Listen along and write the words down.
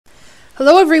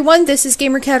Hello everyone, this is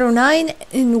GamerCat09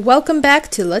 and welcome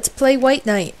back to Let's Play White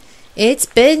Knight. It's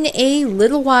been a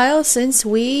little while since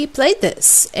we played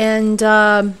this, and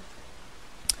I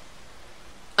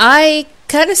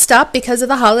kind of stopped because of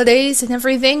the holidays and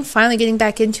everything, finally getting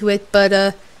back into it,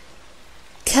 but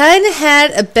kind of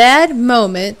had a bad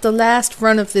moment the last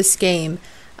run of this game.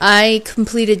 I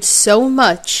completed so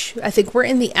much. I think we're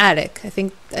in the attic. I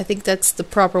think that's the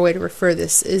proper way to refer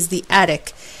this, is the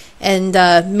attic. And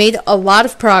made a lot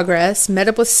of progress, met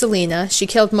up with Selena, she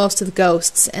killed most of the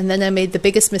ghosts, and then I made the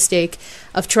biggest mistake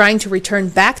of trying to return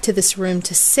back to this room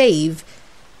to save,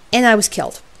 and I was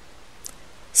killed.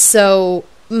 So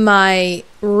my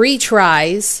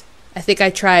retries, I think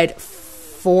I tried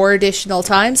 4 additional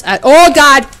times. Oh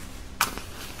god!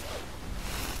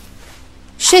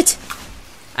 Shit!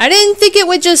 I didn't think it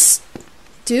would just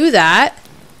do that.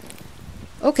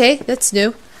 Okay, that's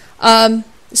new.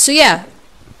 So yeah.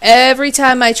 Every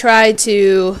time I tried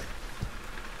to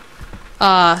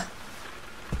come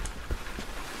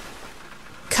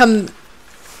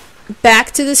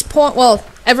back to this point, well,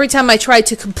 every time I tried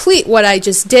to complete what I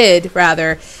just did,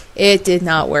 rather, it did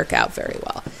not work out very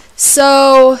well.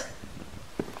 So,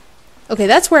 okay,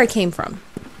 that's where I came from.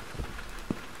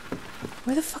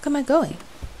 Where the fuck am I going?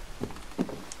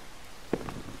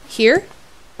 Here?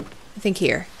 I think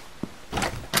here.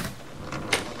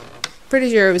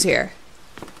 Pretty sure it was here.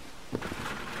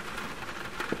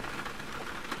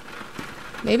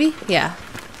 Maybe? Yeah.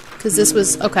 Because this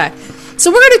was... Okay. So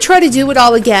we're going to try to do it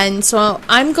all again. So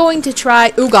I'm going to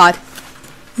try... Oh, God.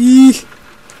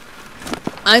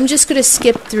 I'm just going to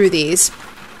skip through these.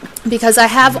 Because I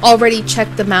have already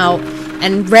checked them out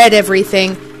and read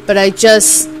everything. But I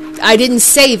didn't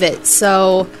save it.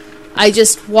 So I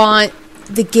just want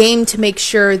the game to make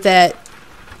sure that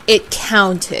it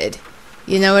counted.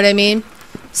 You know what I mean?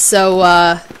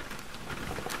 So,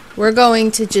 we're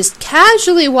going to just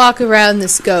casually walk around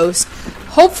this ghost,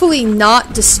 hopefully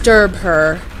not disturb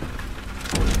her.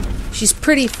 She's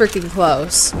pretty freaking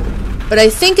close. But I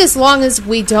think as long as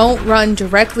we don't run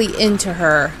directly into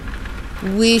her,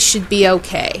 we should be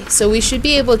okay. So we should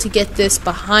be able to get this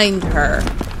behind her.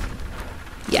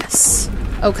 Yes.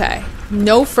 Okay.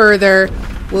 No further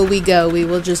will we go. We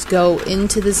will just go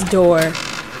into this door.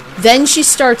 Then she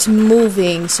starts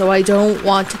moving, so I don't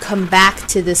want to come back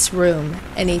to this room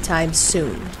anytime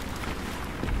soon.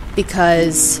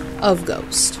 Because of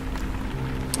Ghost.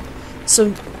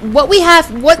 So what we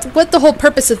have, what the whole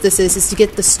purpose of this is to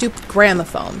get the stupid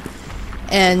gramophone.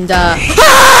 And, Okay,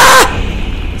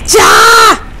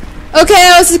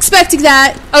 I was expecting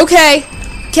that. Okay.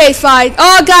 Okay, fine.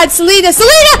 Oh god, Selena!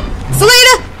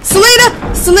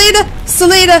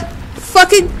 Selena!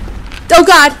 Fucking... Oh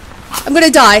god. I'm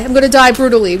gonna die. I'm gonna die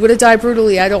brutally.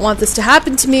 I don't want this to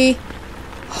happen to me.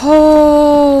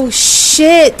 Oh,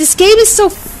 shit. This game is so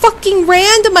fucking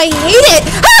random. I hate it.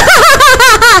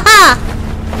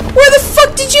 Where the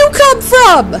fuck did you come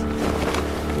from?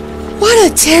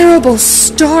 What a terrible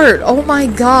start. Oh my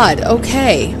god.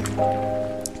 Okay.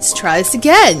 Let's try this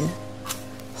again.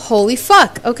 Holy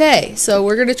fuck. Okay, so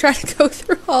we're gonna try to go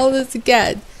through all this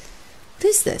again. What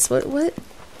is this? What?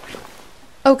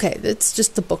 Okay, that's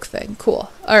just the book thing.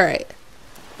 Cool. Alright.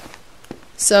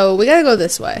 So, we gotta go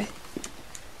this way.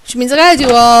 Which means I gotta do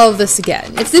all of this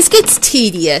again. If this gets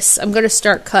tedious, I'm gonna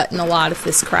start cutting a lot of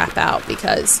this crap out,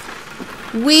 because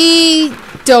we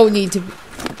don't need to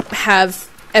have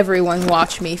everyone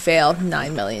watch me fail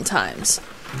 9 million times.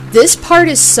 This part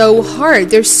is so hard.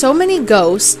 There's so many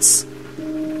ghosts.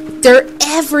 They're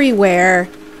everywhere.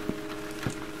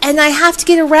 And I have to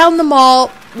get around them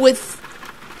all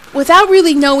without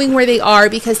really knowing where they are,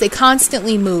 because they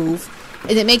constantly move,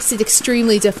 and it makes it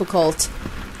extremely difficult.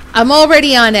 I'm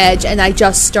already on edge, and I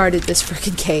just started this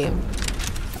freaking game.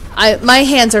 My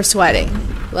hands are sweating.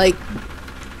 Like,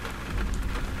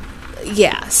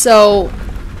 yeah, so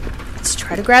let's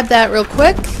try to grab that real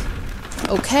quick.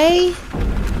 Okay.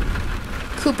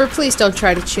 Cooper, please don't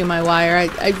try to chew my wire.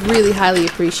 I'd really highly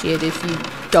appreciate it if you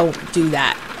don't do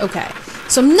that. Okay.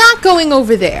 So I'm not going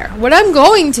over there. What I'm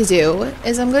going to do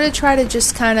is I'm going to try to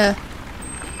just kind of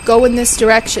go in this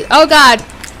direction. Oh, God.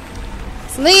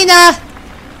 Selena!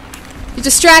 You're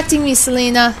distracting me,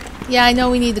 Selena. Yeah, I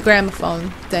know we need the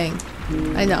gramophone thing.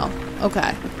 I know.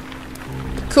 Okay.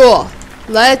 Cool.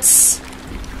 Let's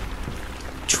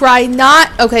try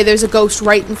not... Okay, there's a ghost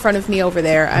right in front of me over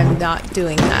there. I'm not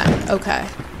doing that. Okay.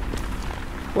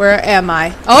 Where am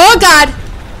I? Oh, God!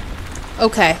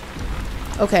 Okay.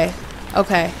 Okay.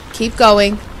 Okay, keep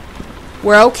going.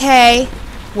 We're okay.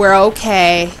 We're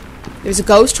okay. There's a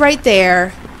ghost right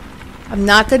there. I'm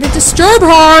not gonna disturb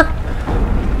her.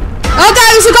 Oh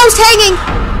god, there's a ghost hanging!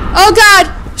 Oh God!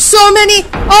 So many!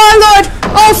 Oh Lord!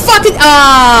 Oh fucking!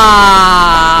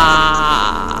 Ah!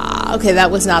 Okay,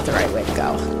 that was not the right way to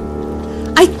go.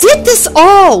 I did this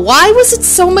all! Why was it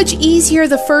so much easier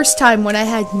the first time when I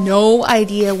had no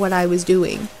idea what I was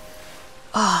doing?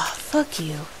 Ah, oh, fuck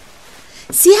you.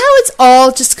 See how it's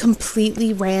all just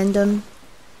completely random?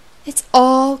 It's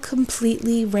all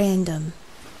completely random.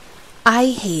 I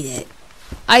hate it.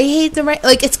 I hate the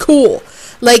like, it's cool.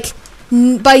 Like,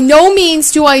 by no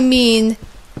means do I mean,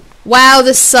 wow,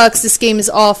 this sucks, this game is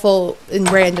awful in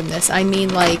randomness. I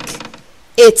mean, like,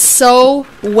 it's so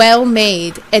well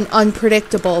made and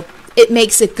unpredictable. It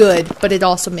makes it good, but it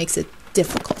also makes it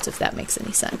difficult, if that makes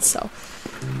any sense. So,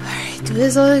 alright, do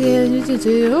this all again.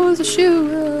 Oh, the shoe.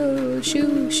 Oh,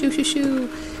 shoe,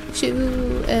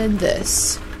 and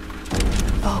this.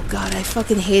 Oh God, I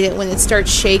fucking hate it when it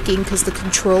starts shaking because the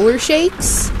controller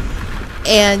shakes.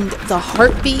 And the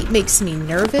heartbeat makes me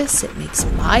nervous. It makes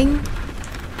mine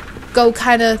go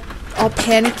kind of all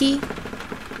panicky.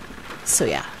 So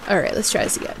yeah. Alright, let's try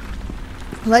this again.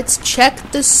 Let's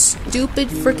check the stupid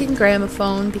freaking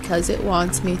gramophone because it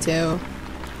wants me to.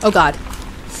 Oh God.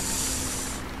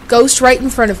 Ghost right in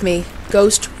front of me.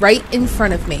 Ghost right in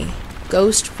front of me.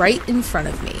 Ghost right in front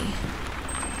of me.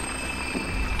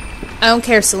 I don't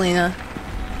care, Selena.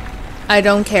 I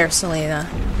don't care, Selena.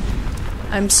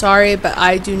 I'm sorry, but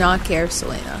I do not care,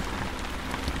 Selena.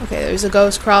 Okay, there's a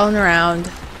ghost crawling around.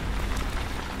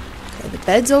 Okay, the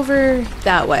bed's over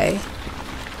that way.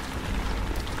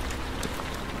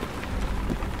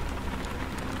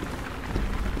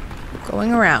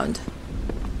 Going around.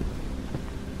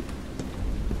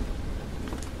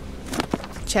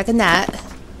 Checking that.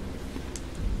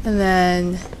 And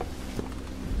then...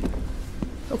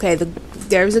 Okay,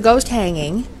 there's a ghost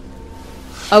hanging.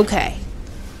 Okay.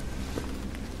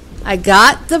 I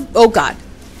got the... Oh, God.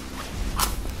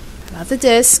 Got the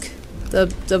disc. The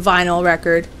vinyl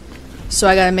record. So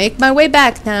I gotta make my way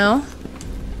back now.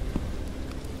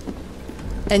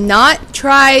 And not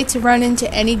try to run into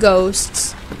any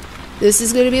ghosts. This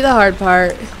is gonna be the hard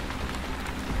part.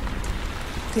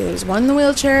 Okay, there's one in the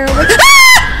wheelchair.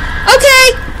 Ah!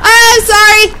 Okay! I'm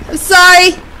sorry! I'm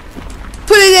sorry!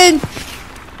 Put it in!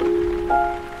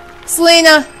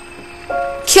 Selena!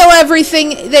 Kill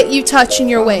everything that you touch in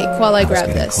your wake while I grab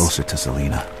this. Closer to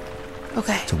Selena.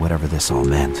 Okay. To whatever this all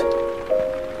meant.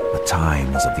 But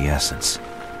time was of the essence.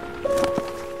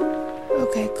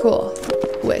 Okay, cool.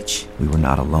 Which? We were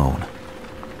not alone.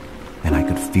 And I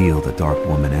could feel the dark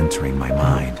woman entering my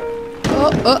mind.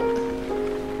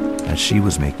 As she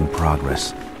was making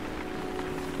progress,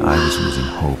 I was losing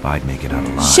hope I'd make it out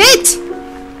alive. Shit!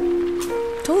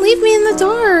 Don't leave me in the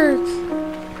dark.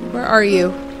 Where are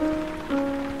you?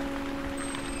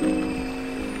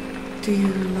 Do you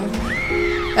love me?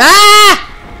 Ah!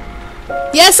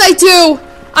 Yes, I do!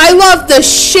 I love the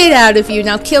shit out of you.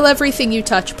 Now kill everything you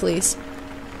touch, please.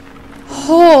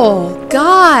 Oh,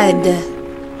 God.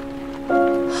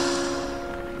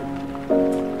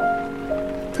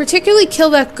 Particularly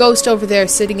kill that ghost over there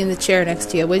sitting in the chair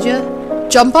next to you, would you?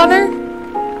 Jump on her?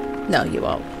 No, you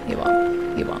won't. You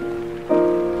won't. You won't.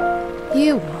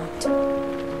 You won't.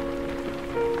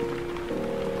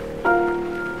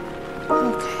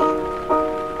 Okay.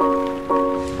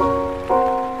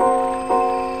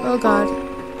 Oh, God.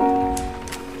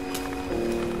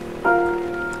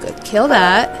 Good. Kill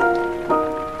that.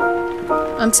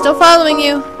 I'm still following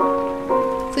you.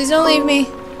 Please don't leave me.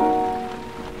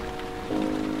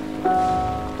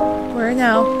 Where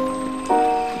now?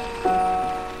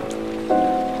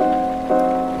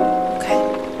 Okay.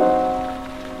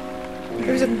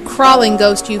 There's a crawling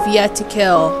ghost you've yet to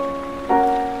kill.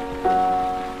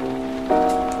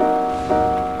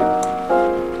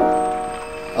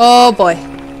 Oh boy.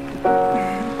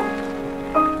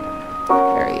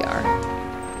 There you are.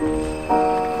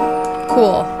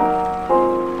 Cool.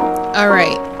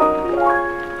 Alright.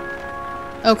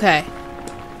 Okay.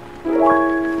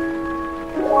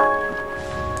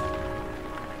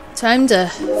 Time to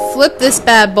flip this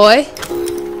bad boy.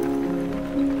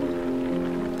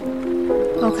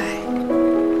 Okay.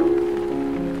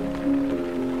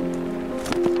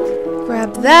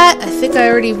 Grab that. I think I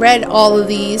already read all of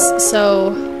these,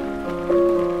 so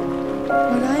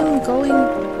what I'm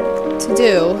going to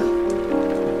do...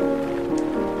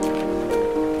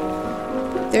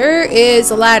 There is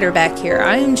a ladder back here.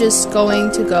 I'm just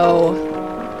going to go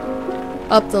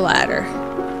up the ladder.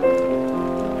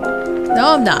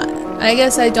 No, I'm not. I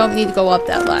guess I don't need to go up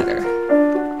that ladder.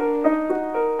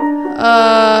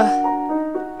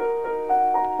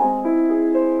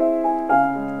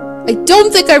 I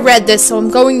don't think I read this, so I'm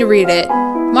going to read it.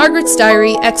 Margaret's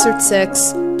Diary, Excerpt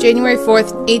 6, January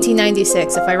 4th,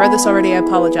 1896. If I read this already, I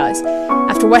apologize.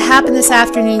 After what happened this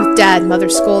afternoon with Dad, Mother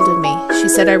scolded me. She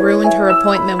said I ruined her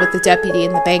appointment with the deputy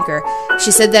and the banker. She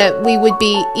said that we would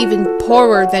be even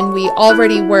poorer than we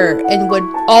already were and would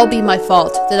all be my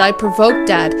fault, that I provoked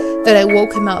Dad, that I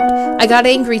woke him up. I got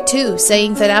angry too,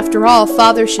 saying that after all,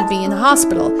 Father should be in the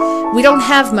hospital. We don't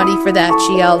have money for that,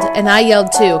 she yelled, and I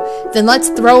yelled too. Then let's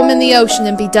throw him in the ocean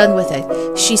and be done with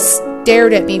it. She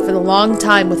stared at me for a long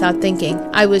time without thinking.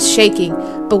 I was shaking,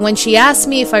 but when she asked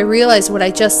me if I realized what I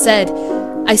just said,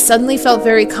 I suddenly felt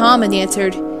very calm and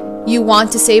answered, "You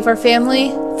want to save our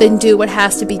family? Then do what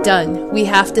has to be done. We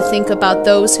have to think about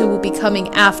those who will be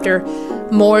coming after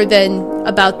more than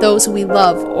about those who we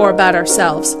love or about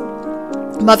ourselves."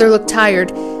 Mother looked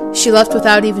tired. She left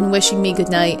without even wishing me good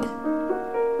night.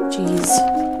 Jeez.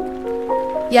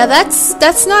 Yeah,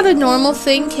 that's not a normal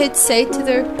thing kids say to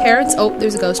their parents. Oh,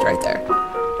 there's a ghost right there.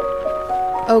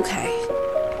 Okay.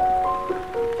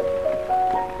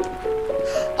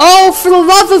 Oh, for the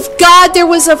love of God, there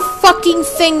was a fucking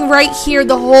thing right here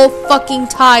the whole fucking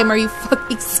time. Are you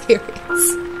fucking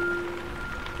serious?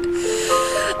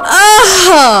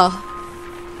 Ah!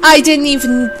 I didn't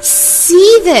even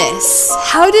see this.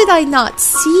 How did I not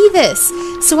see this?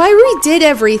 So I redid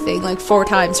everything like 4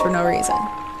 times for no reason.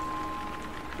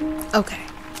 Okay.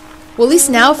 Well, at least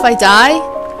now if I die,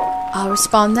 I'll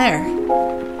respawn there.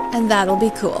 And that'll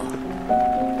be cool.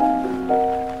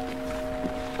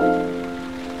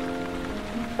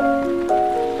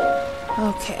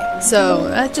 Okay, so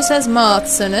that just has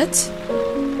moths in it.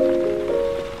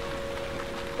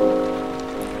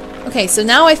 Okay, so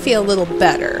now I feel a little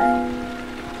better.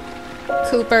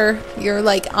 Cooper, you're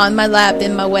like on my lap,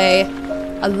 in my way.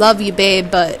 I love you,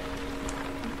 babe, but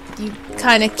you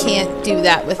kind of can't do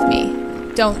that with me.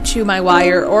 Don't chew my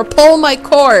wire or pull my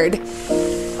cord.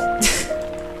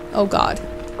 Oh, God.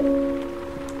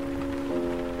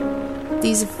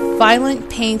 These violent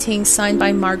paintings signed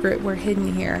by Margaret were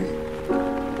hidden here.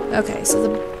 Okay, so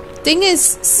the thing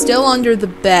is still under the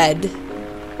bed.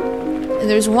 And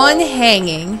there's one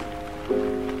hanging.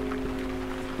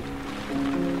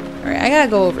 Alright, I gotta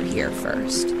go over here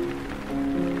first.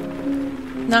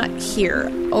 Not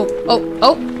here. Oh.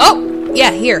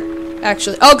 Yeah, here.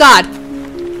 Actually. Oh, God.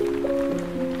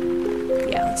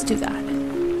 Yeah, let's do that.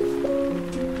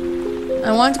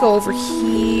 I want to go over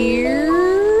here.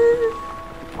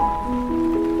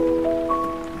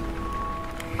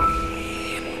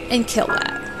 And kill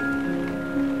that.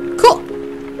 Cool.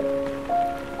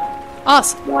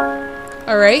 Awesome.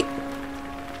 Alright.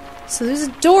 So there's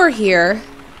a door here.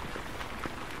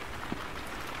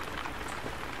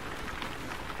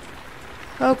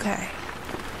 Okay.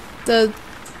 The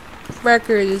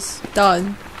record is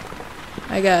done,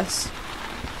 I guess.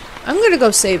 I'm gonna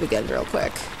go save again real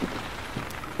quick.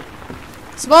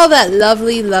 So all that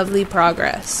lovely, lovely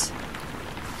progress.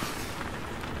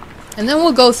 And then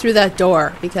we'll go through that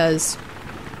door, because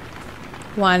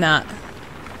why not?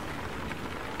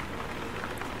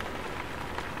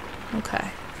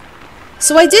 Okay.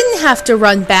 So I didn't have to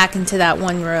run back into that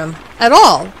one room at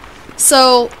all.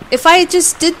 So if I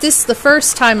just did this the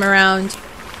first time around,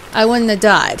 I wouldn't have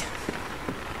died.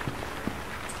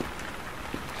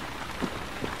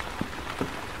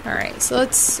 Alright, so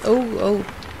let's... Oh.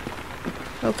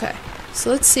 Okay. So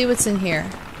let's see what's in here.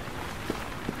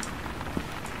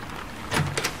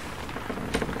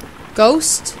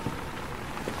 Ghost?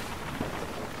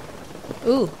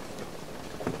 Ooh.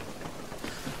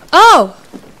 Oh!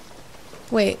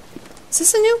 Wait. Is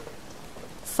this a new...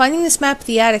 Finding this map of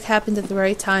the attic happened at the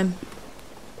right time.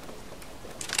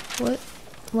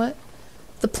 What?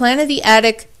 The plan of the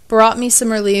attic brought me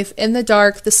some relief. In the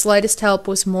dark, the slightest help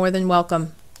was more than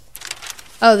welcome.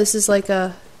 Oh, this is like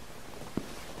a...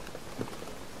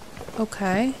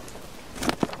 Okay.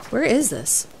 Where is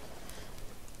this?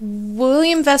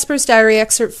 William Vesper's Diary,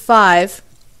 Excerpt 5,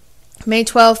 May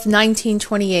 12th,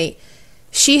 1928.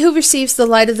 She who receives the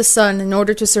light of the sun in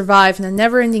order to survive in a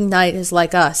never-ending night is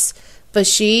like us, but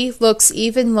she looks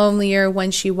even lonelier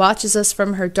when she watches us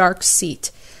from her dark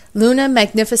seat. Luna,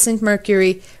 magnificent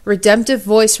Mercury, redemptive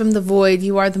voice from the void,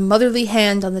 you are the motherly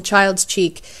hand on the child's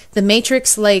cheek, the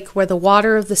matrix lake where the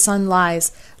water of the sun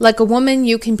lies. Like a woman,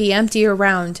 you can be empty or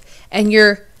round, and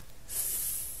your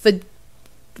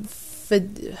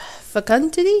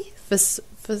fecundity?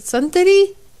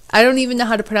 Fecundity? I don't even know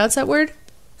how to pronounce that word.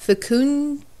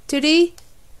 Fecundity?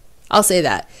 I'll say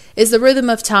that. Is the rhythm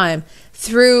of time.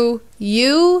 Through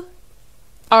you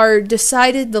are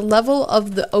decided the level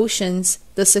of the oceans,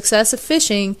 the success of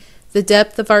fishing, the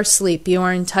depth of our sleep. You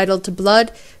are entitled to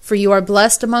blood, for you are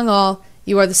blessed among all.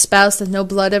 You are the spouse that no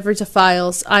blood ever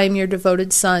defiles. I am your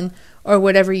devoted son. or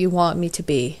whatever you want me to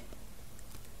be.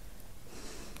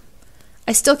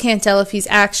 I still can't tell if he's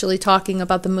actually talking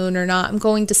about the moon or not. I'm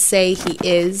going to say he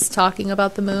is talking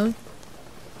about the moon.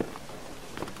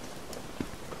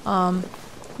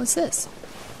 What's this?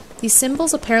 These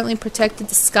symbols apparently protected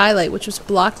the skylight, which was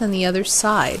blocked on the other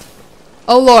side.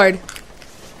 Oh, Lord.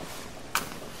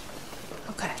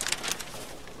 Okay.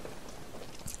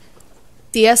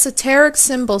 The esoteric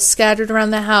symbols scattered around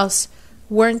the house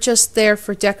weren't just there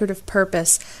for decorative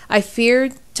purpose. I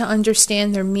feared to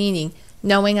understand their meaning,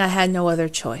 knowing I had no other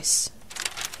choice.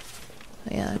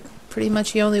 Yeah, pretty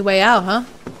much the only way out, huh?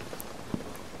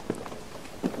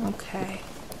 Okay.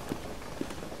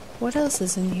 What else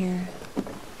is in here?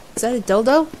 Is that a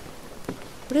dildo?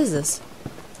 What is this?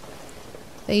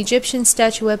 The Egyptian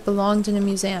statuette belonged in a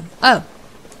museum. Oh.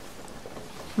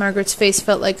 Margaret's face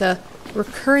felt like a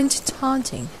recurrent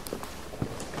taunting.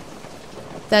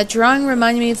 That drawing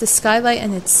reminded me of the skylight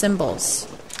and its symbols.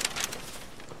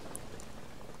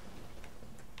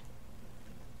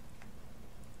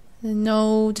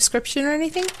 No description or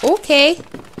anything? Okay.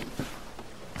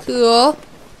 Cool.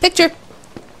 Picture.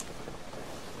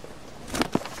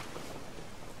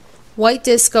 White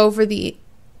disc over the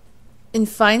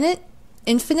infinite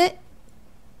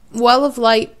well of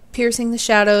light piercing the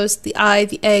shadows, the eye,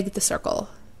 the egg, the circle.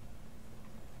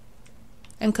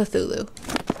 And Cthulhu.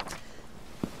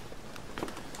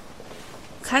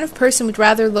 What kind of person would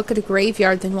rather look at a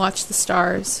graveyard than watch the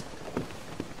stars?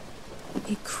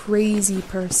 A crazy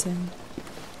person.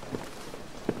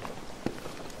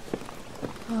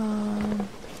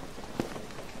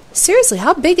 Seriously,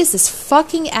 how big is this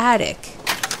fucking attic?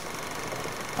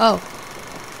 Oh.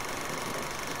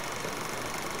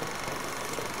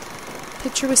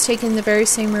 Picture was taken in the very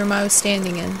same room I was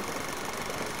standing in.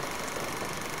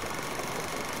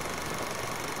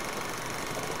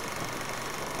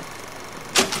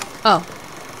 Oh.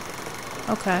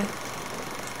 Okay.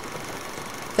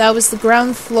 That was the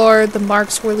ground floor. The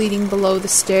marks were leading below the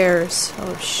stairs.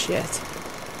 Oh, shit.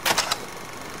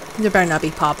 There better not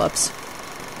be pop-ups.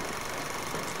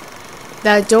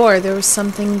 That door, there was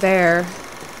something there.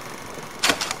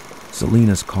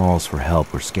 Selena's calls for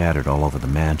help were scattered all over the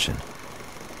mansion.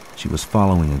 She was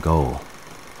following a goal,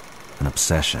 an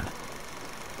obsession.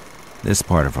 This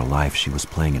part of her life she was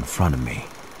playing in front of me.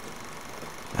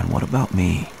 And what about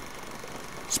me?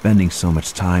 Spending so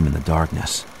much time in the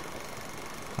darkness.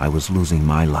 I was losing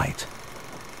my light.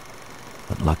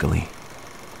 But luckily,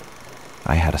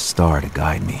 I had a star to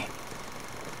guide me.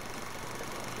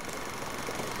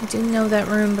 I didn't know that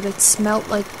room, but it smelled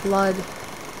like blood.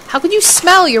 How could you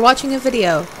smell? You're watching a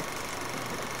video.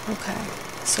 Okay.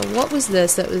 So what was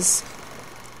this? That was...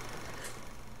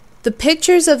 The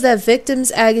pictures of that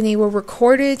victim's agony were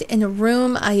recorded in a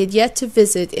room I had yet to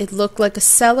visit. It looked like a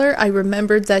cellar. I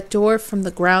remembered that door from the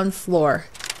ground floor.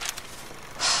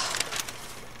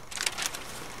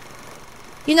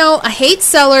 You know, I hate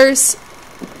cellars.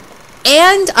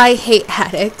 And I hate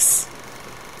attics.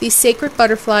 These sacred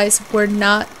butterflies were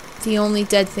not the only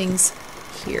dead things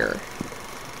here.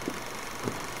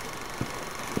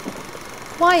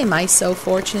 Why am I so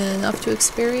fortunate enough to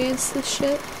experience this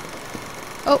shit?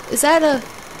 Oh, is that a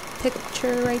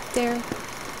picture right there?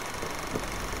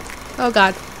 Oh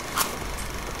god.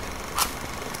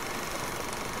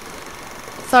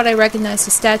 Thought I recognized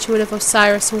the statuette of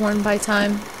Osiris worn by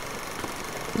time.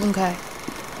 Okay.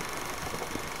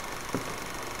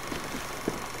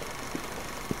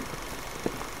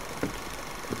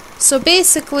 So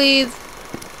basically,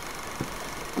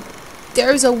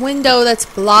 there's a window that's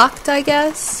blocked, I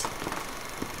guess,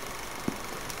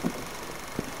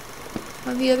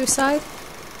 on the other side.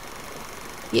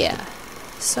 Yeah,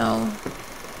 so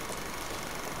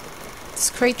this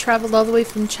crate traveled all the way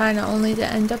from China only to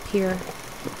end up here.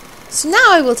 So now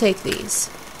I will take these,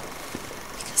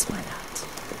 because why not?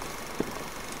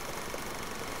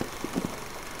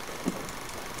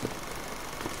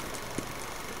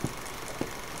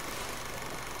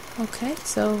 Okay,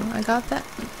 so I got that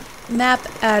map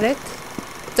attic.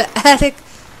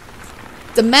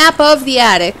 The map of the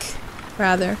attic,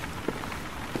 rather.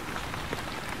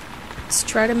 Let's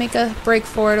try to make a break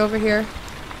for it over here.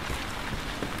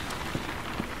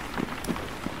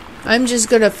 I'm just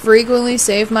gonna frequently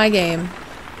save my game.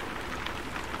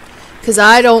 Because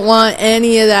I don't want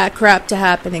any of that crap to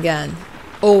happen again.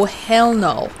 Oh, hell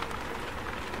no.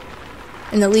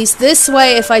 And at least this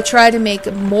way, if I try to make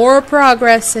more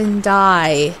progress and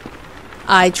die,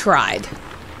 I tried.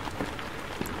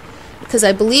 Because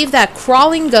I believe that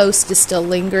crawling ghost is still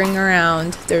lingering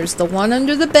around. There's the one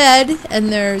under the bed, and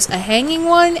there's a hanging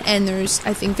one, and there's,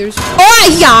 I think there's...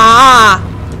 Oh, yeah!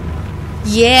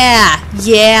 Yeah,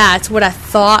 that's what I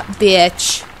thought,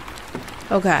 bitch.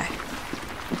 Okay.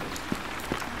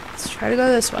 Let's try to go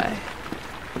this way.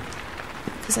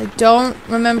 Because I don't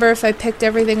remember if I picked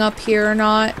everything up here or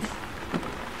not.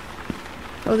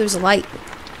 Oh, there's a light.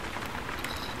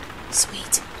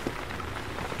 Sweet.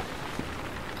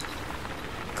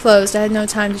 Closed. I had no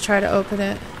time to try to open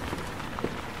it.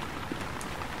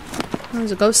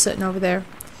 There's a ghost sitting over there.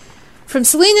 From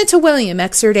Selena to William,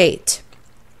 Excerpt 8.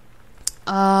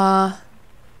 I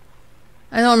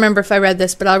don't remember if I read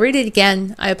this, but I'll read it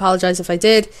again. I apologize if I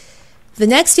did. The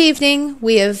next evening,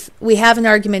 we have an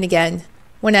argument again.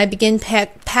 When I begin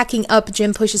packing up,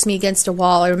 Jim pushes me against a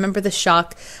wall. I remember the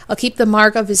shock. I'll keep the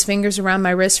mark of his fingers around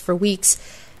my wrist for weeks.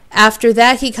 After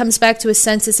that, he comes back to his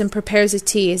senses and prepares a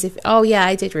tea as if... Oh, yeah,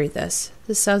 I did read this.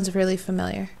 This sounds really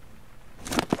familiar.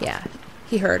 Yeah,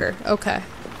 he heard her. Okay.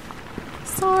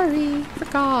 Sorry,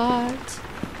 forgot.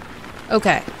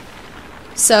 Okay.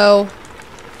 So,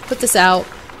 put this out.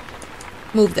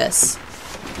 Move this.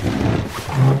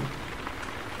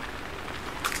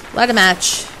 Light a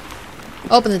match.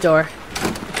 Open the door.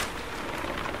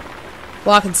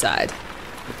 Walk inside.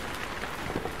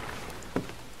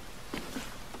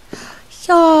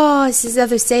 Oh, this is the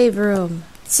other save room.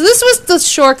 So this was the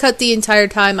shortcut the entire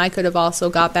time. I could have also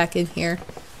got back in here.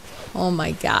 Oh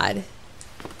my god.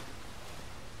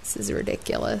 This is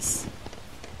ridiculous.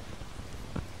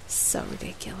 So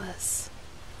ridiculous.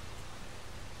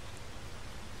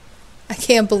 I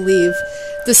can't believe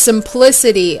the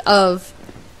simplicity of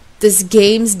this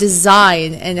game's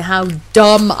design and how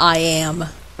dumb I am.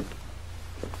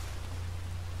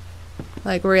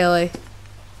 Like, really?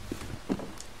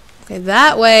 Okay,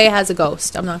 that way has a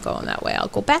ghost. I'm not going that way. I'll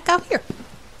go back out here.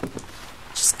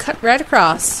 Just cut right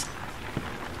across.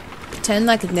 Pretend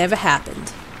like it never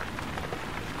happened.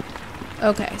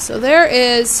 Okay, so there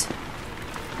is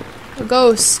a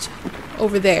ghost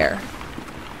over there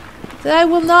that I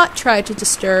will not try to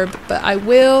disturb, but I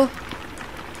will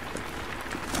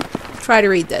try to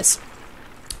read this.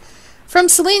 From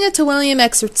Selena to William,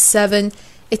 Excerpt 7.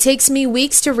 It takes me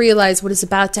weeks to realize what is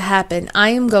about to happen. I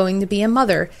am going to be a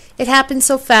mother. It happened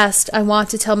so fast. I want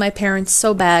to tell my parents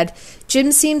so bad.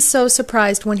 Jim seems so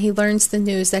surprised when he learns the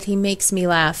news that he makes me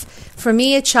laugh. For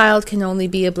me, a child can only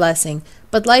be a blessing.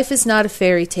 But life is not a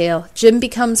fairy tale. Jim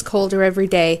becomes colder every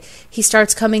day. He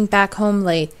starts coming back home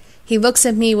late. He looks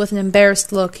at me with an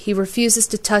embarrassed look. He refuses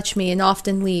to touch me and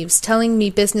often leaves, telling me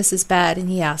business is bad and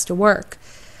he has to work.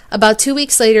 About 2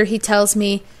 weeks later, he tells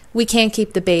me we can't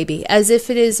keep the baby, as if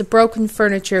it is broken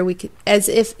furniture we can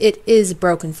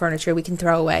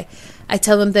throw away. I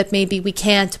tell him that maybe we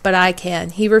can't, but I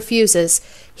can. He refuses.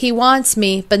 He wants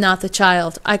me, but not the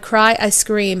child. I cry, I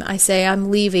scream, I say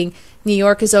I'm leaving. New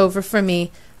York is over for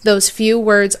me. Those few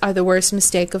words are the worst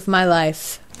mistake of my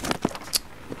life.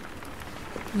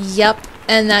 Yep,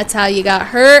 and that's how you got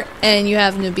hurt, and you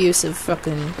have an abusive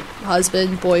fucking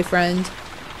husband, boyfriend.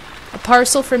 A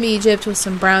parcel from Egypt with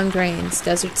some brown grains.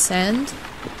 Desert sand.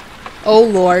 Oh,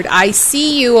 Lord. I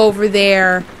see you over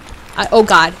there. Oh,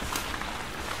 God.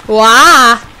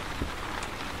 Wah!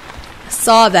 I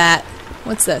saw that.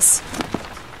 What's this?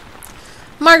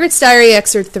 Margaret's Diary,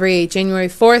 Excerpt 3, January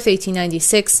 4th,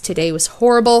 1896. Today was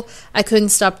horrible. I couldn't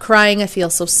stop crying. I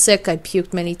feel so sick. I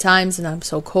puked many times, and I'm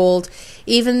so cold.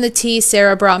 Even the tea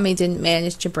Sarah brought me didn't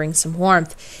manage to bring some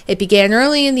warmth. It began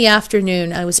early in the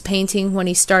afternoon. I was painting when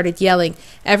he started yelling.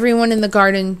 Everyone in the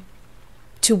garden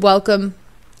to welcome...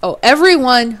 Oh,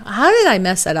 everyone... How did I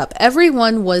mess that up?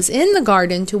 Everyone was in the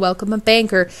garden to welcome a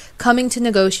banker coming to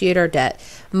negotiate our debt.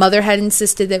 Mother had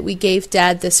insisted that we gave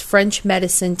Dad this French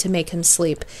medicine to make him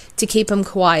sleep, to keep him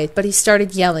quiet, but he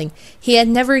started yelling. He had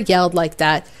never yelled like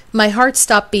that. My heart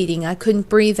stopped beating. I couldn't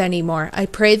breathe anymore. I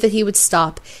prayed that he would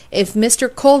stop. If Mr.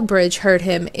 Coldbridge heard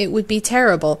him, it would be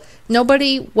terrible.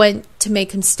 Nobody went to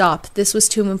make him stop. This was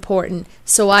too important.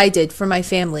 So I did, for my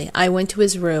family. I went to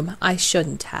his room. I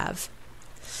shouldn't have.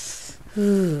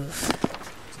 Ooh,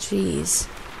 jeez.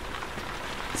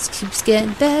 This keeps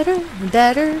getting better and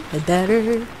better and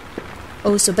better.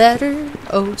 Oh, so better.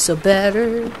 Oh, so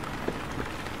better.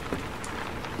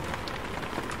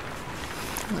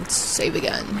 Let's save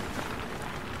again.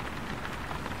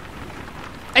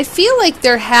 I feel like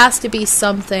there has to be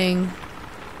something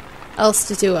else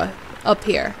to do up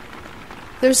here.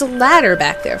 There's a ladder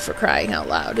back there, for crying out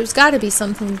loud. There's got to be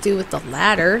something to do with the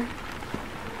ladder.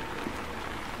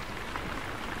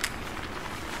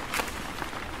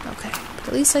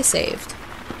 At least I saved.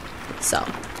 So.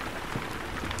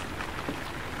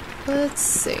 Let's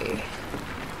see.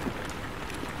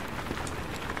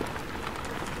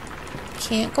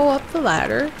 Can't go up the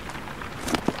ladder.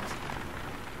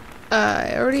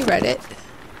 I already read it.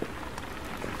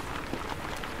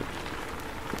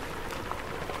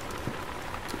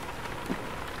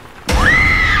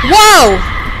 Whoa!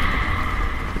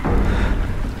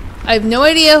 I have no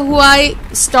idea who I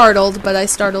startled, but I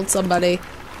startled somebody.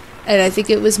 And I think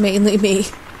it was mainly me.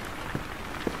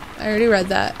 I already read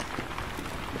that.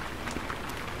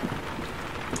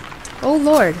 Oh,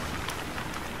 Lord.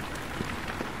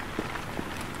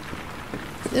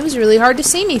 It was really hard to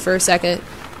see me for a second.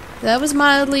 That was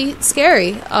mildly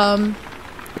scary.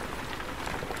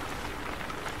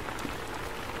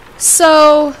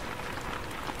 So...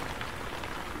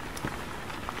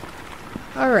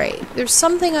 Alright, there's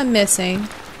something I'm missing.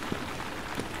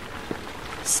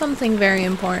 Something very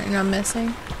important I'm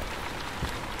missing.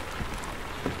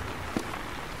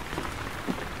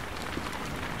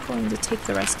 Going to take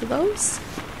the rest of those.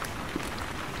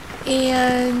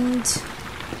 And...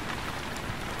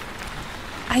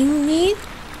 I need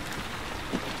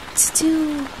to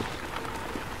do...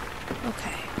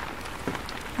 Okay.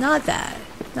 Not that.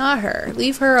 Not her.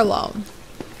 Leave her alone.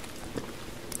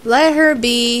 Let her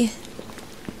be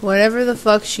whatever the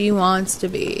fuck she wants to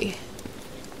be.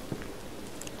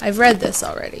 I've read this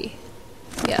already.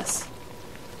 Yes.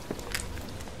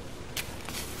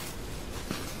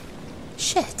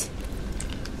 Shit.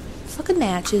 Fucking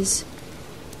matches.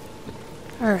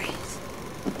 Alright.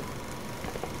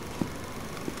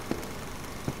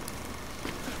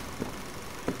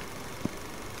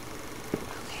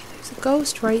 Okay, there's a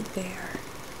ghost right there.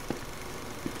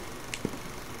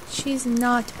 She's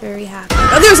not very happy.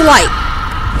 Oh, there's a light!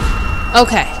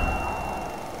 Okay.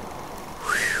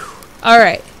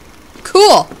 Alright.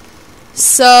 Cool.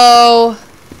 So...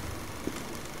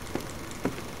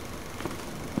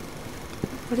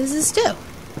 what does this do?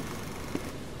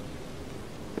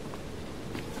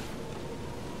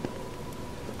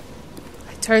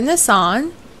 I turn this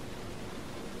on.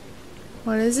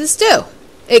 What does this do?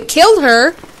 It killed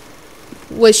her.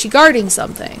 Was she guarding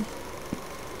something?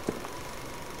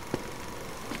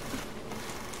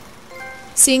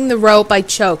 Seeing the rope, I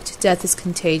choked. Death is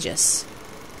contagious.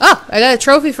 Oh, I got a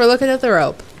trophy for looking at the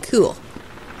rope. Cool.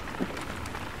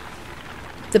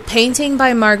 The painting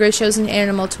by Margaret shows an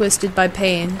animal twisted by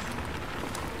pain.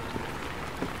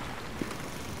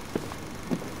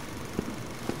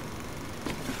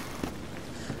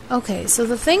 Okay, so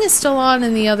the thing is still on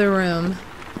in the other room.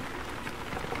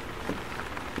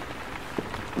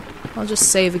 I'll just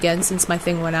save again since my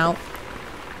thing went out.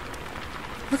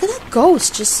 Look at that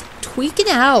ghost just tweaking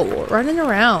out, running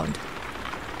around.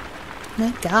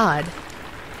 My God.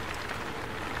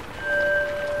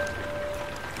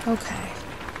 Okay.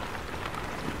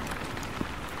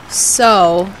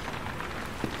 So,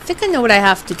 I think I know what I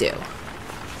have to do.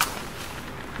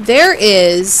 There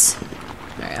is...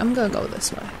 Alright, I'm gonna go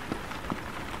this way.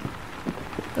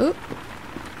 Oop.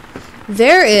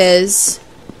 There is...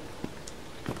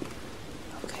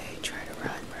 Okay, try to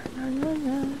run.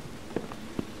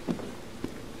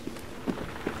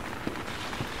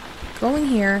 Go in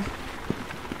here.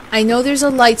 I know there's a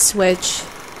light switch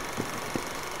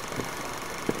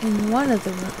in one of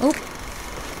the rooms. Oh.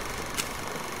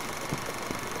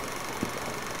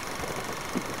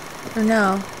 Or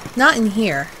no, not in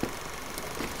here.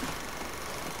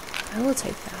 I will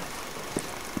take that.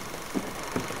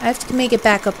 I have to make it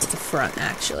back up to the front,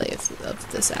 actually,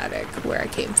 of this attic where I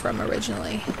came from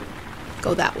originally.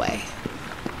 Go that way.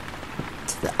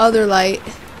 To the other light.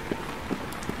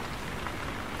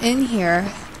 In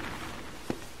here.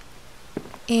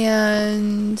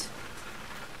 And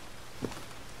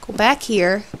go back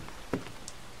here.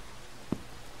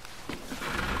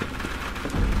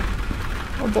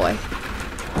 Oh boy.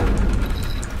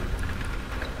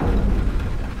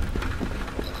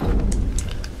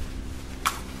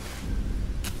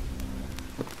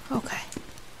 Okay.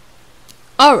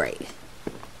 Alright.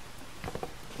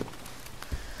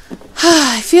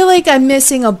 I feel like I'm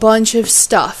missing a bunch of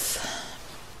stuff.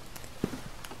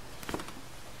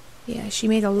 Yeah, she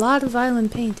made a lot of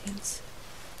violent paintings.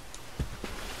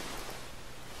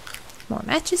 More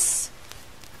matches.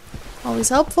 Always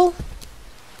helpful.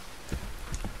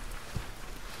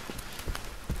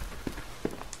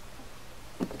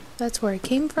 That's where I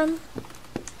came from.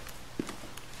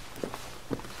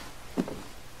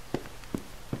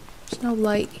 There's no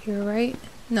light here, right?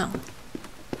 No.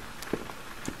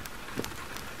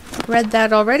 Read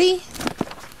that already.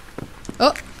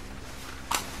 Oh.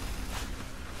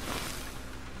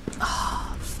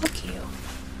 Oh, fuck you.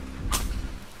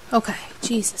 Okay,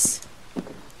 Jesus.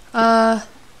 I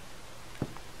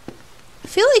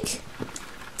feel like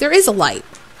there is a light.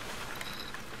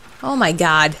 Oh my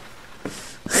God.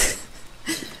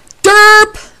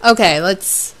 Derp! Okay,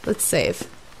 let's save.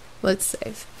 Let's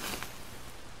save.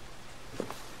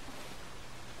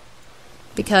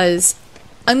 Because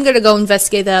I'm gonna go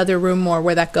investigate that other room more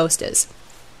where that ghost is.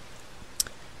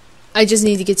 I just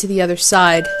need to get to the other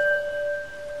side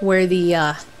where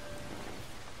the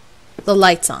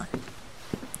light's on.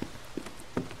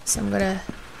 So I'm gonna